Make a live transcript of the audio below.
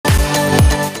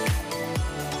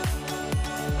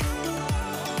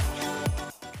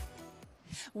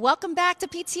Welcome back to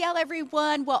PTL,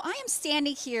 everyone. Well, I am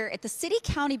standing here at the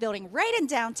City-County Building right in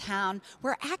downtown,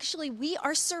 where actually we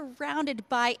are surrounded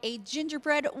by a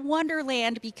gingerbread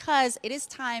wonderland because it is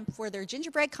time for their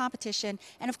gingerbread competition.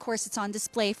 And of course, it's on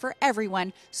display for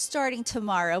everyone starting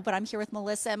tomorrow. But I'm here with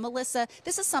Melissa. And Melissa,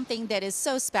 this is something that is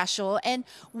so special. And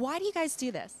why do you guys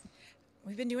do this?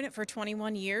 We've been doing it for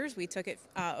 21 years. We took it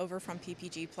over from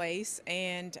PPG Place,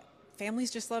 and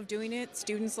families just love doing it.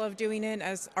 Students love doing it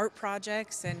as art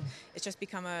projects, and it's just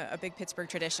become a big Pittsburgh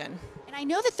tradition. And I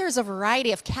know that there's a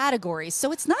variety of categories,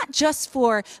 so it's not just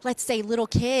for, let's say, little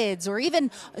kids or even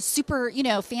super,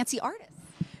 fancy artists.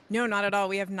 No, not at all.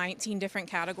 We have 19 different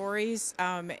categories,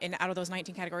 and out of those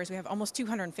 19 categories, we have almost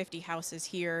 250 houses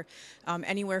here,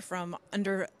 anywhere from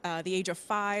under the age of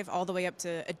 5 all the way up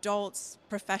to adults,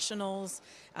 professionals,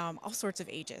 all sorts of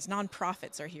ages.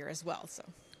 Nonprofits are here as well.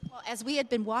 Well, as we had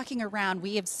been walking around,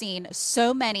 we have seen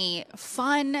so many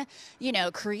fun,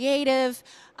 creative,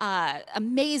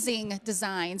 amazing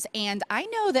designs. And I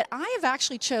know that I have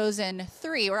actually chosen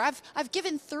 3, or I've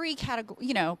given 3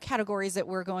 categories that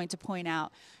we're going to point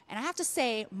out. And I have to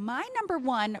say, my number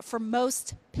one for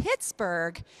most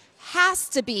Pittsburgh has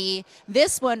to be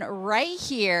this one right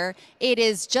here. It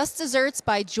is Just Desserts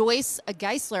by Joyce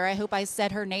Geisler. I hope I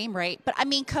said her name right. But I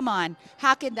mean, come on.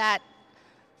 How could that,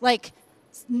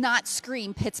 not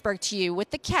scream Pittsburgh to you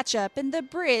with the ketchup and the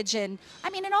bridge and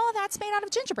all of that's made out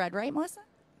of gingerbread, right, Melissa?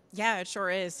 Yeah, it sure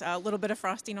is. A little bit of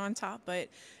frosting on top, but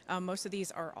most of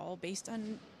these are all based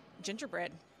on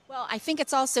gingerbread. Well, I think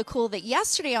it's also cool that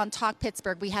yesterday on Talk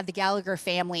Pittsburgh, we had the Gallagher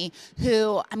family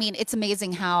who, it's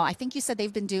amazing how, I think you said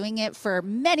they've been doing it for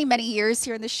many, many years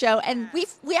here in the show. And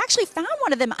we actually found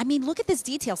one of them. Look at this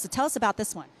detail. So tell us about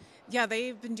this one. Yeah,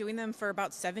 they've been doing them for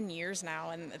about 7 years now,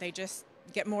 and they just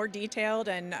get more detailed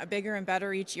and bigger and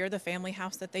better each year, the family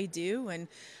house that they do. And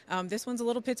this one's a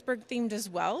little Pittsburgh themed as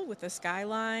well, with a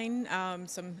skyline,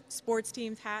 some sports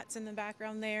teams hats in the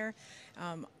background there.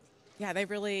 Yeah, they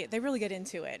really get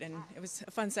into it, and it was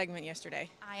a fun segment yesterday.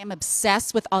 I am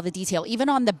obsessed with all the detail. Even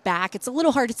on the back, it's a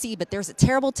little hard to see, but there's a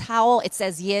terrible towel. It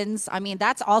says Yinz.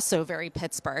 That's also very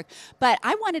Pittsburgh. But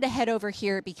I wanted to head over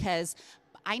here because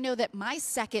I know that my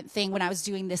second thing when I was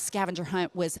doing this scavenger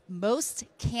hunt was most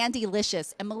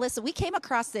Candylicious. And Melissa, we came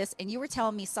across this, and you were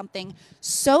telling me something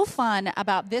so fun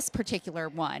about this particular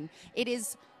one. It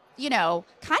is,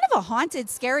 kind of a haunted,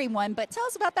 scary one, but tell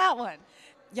us about that one.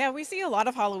 Yeah, we see a lot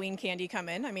of Halloween candy come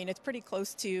in. It's pretty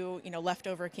close to,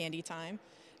 leftover candy time.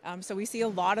 So we see a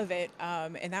lot of it,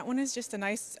 and that one is just a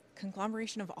nice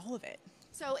conglomeration of all of it.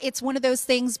 So it's one of those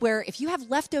things where if you have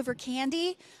leftover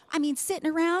candy,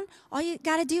 sitting around, all you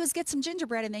got to do is get some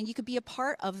gingerbread, and then you could be a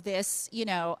part of this,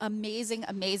 amazing,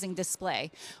 amazing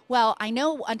display. Well, I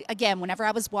know, again, whenever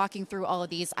I was walking through all of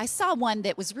these, I saw one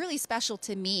that was really special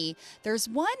to me. There's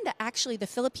one that actually the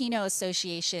Filipino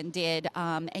Association did,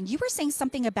 and you were saying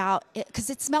something about it because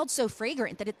it smelled so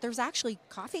fragrant that there's actually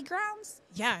coffee grounds.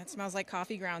 Yeah, it smells like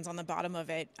coffee grounds on the bottom of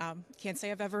it. Can't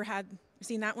say I've ever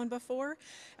seen that one before,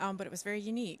 but it was very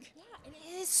unique. Yeah, and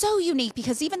it is so unique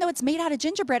because even though it's made out of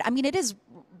gingerbread, it is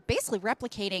basically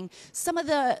replicating some of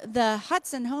the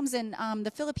huts and homes in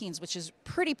the Philippines, which is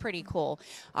pretty cool.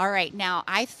 All right, now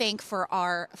I think for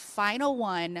our final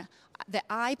one that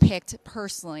I picked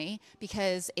personally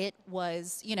because it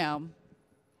was,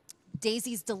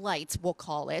 Daisy's Delights, we'll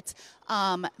call it.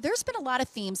 There's been a lot of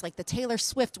themes like the Taylor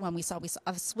Swift one we saw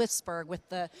of Swiftsburg with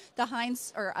the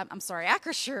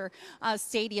Acrisure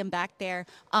Stadium back there.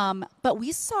 But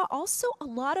we saw also a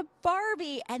lot of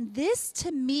Barbie, and this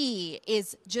to me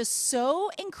is just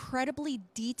so incredibly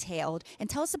detailed. And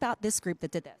tell us about this group that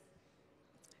did this.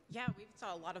 Yeah, we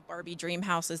saw a lot of Barbie dream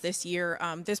houses this year.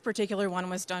 This particular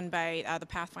one was done by the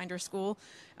Pathfinder School,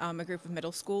 a group of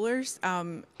middle schoolers.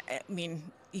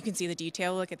 You can see the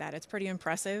detail. Look at that. It's pretty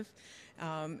impressive.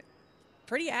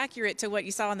 Pretty accurate to what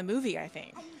you saw in the movie, I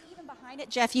think. Even behind it,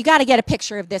 Jeff, you got to get a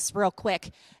picture of this real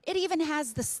quick. It even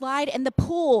has the slide and the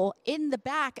pool in the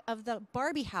back of the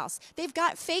Barbie house. They've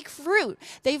got fake fruit.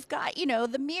 They've got,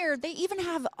 the mirror. They even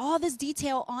have all this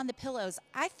detail on the pillows.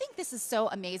 I think this is so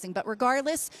amazing. But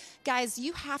regardless, guys,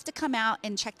 you have to come out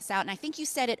and check this out. And I think you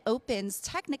said it opens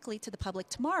technically to the public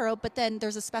tomorrow, but then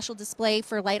there's a special display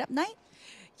for Light Up Night.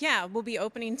 Yeah, we'll be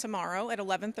opening tomorrow at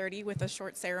 11:30 with a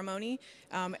short ceremony.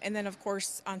 And then, of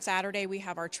course, on Saturday, we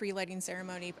have our tree lighting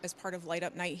ceremony as part of Light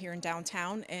Up Night here in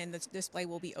downtown, and the display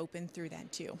will be open through then,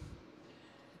 too.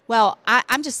 Well,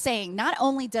 I'm just saying, not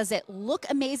only does it look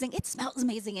amazing, it smells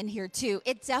amazing in here, too.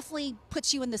 It definitely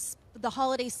puts you in the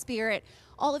holiday spirit.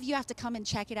 All of you have to come and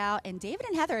check it out. And David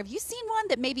and Heather, have you seen one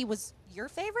that maybe was your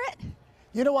favorite?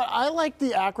 You know what? I like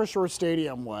the Acrisure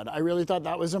Stadium one. I really thought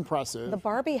that was impressive. The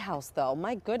Barbie house, though,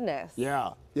 my goodness.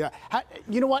 Yeah, yeah.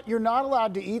 You know what? You're not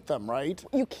allowed to eat them, right?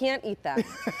 You can't eat them.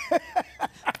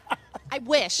 I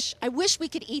wish we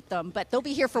could eat them, but they'll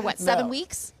be here for what, 7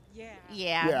 weeks?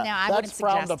 Yeah, no, I wouldn't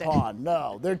suggest that's frowned upon.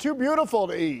 No, they're too beautiful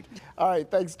to eat. All right,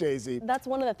 thanks, Daisy. That's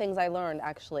one of the things I learned,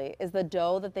 actually, is the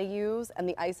dough that they use and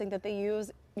the icing that they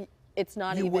use. It's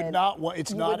not You even. would not want.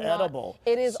 It's not edible.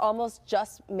 It is almost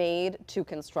just made to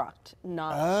construct,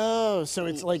 not. Oh, so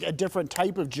it's like a different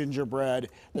type of gingerbread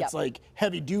that's like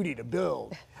heavy duty to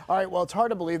build. All right, well, it's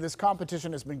hard to believe this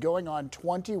competition has been going on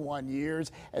 21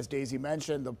 years. As Daisy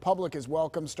mentioned, the public is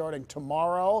welcome starting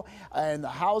tomorrow, and the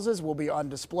houses will be on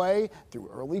display through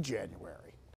early January.